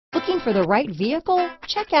Looking for the right vehicle?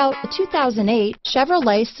 Check out the 2008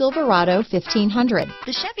 Chevrolet Silverado 1500.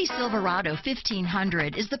 The Chevy Silverado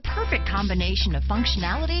 1500 is the perfect combination of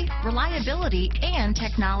functionality, reliability, and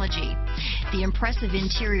technology. The impressive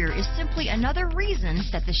interior is simply another reason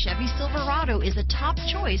that the Chevy Silverado is a top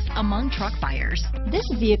choice among truck buyers. This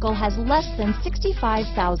vehicle has less than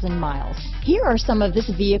 65,000 miles. Here are some of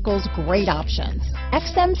this vehicle's great options: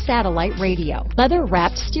 XM satellite radio,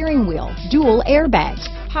 leather-wrapped steering wheel, dual airbags,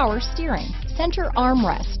 power steering, center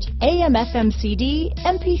armrest, AM/FM CD,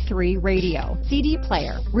 MP3 radio, CD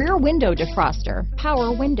player, rear window defroster,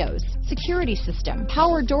 power windows, security system,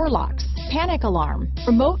 power door locks, panic alarm,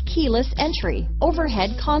 remote keyless entry,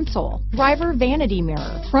 overhead console, driver vanity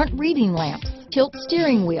mirror, front reading lamps, tilt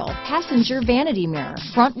steering wheel, passenger vanity mirror,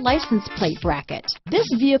 front license plate bracket. This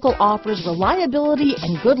vehicle offers reliability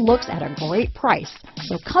and good looks at a great price.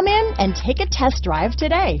 So come in and take a test drive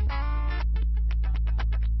today.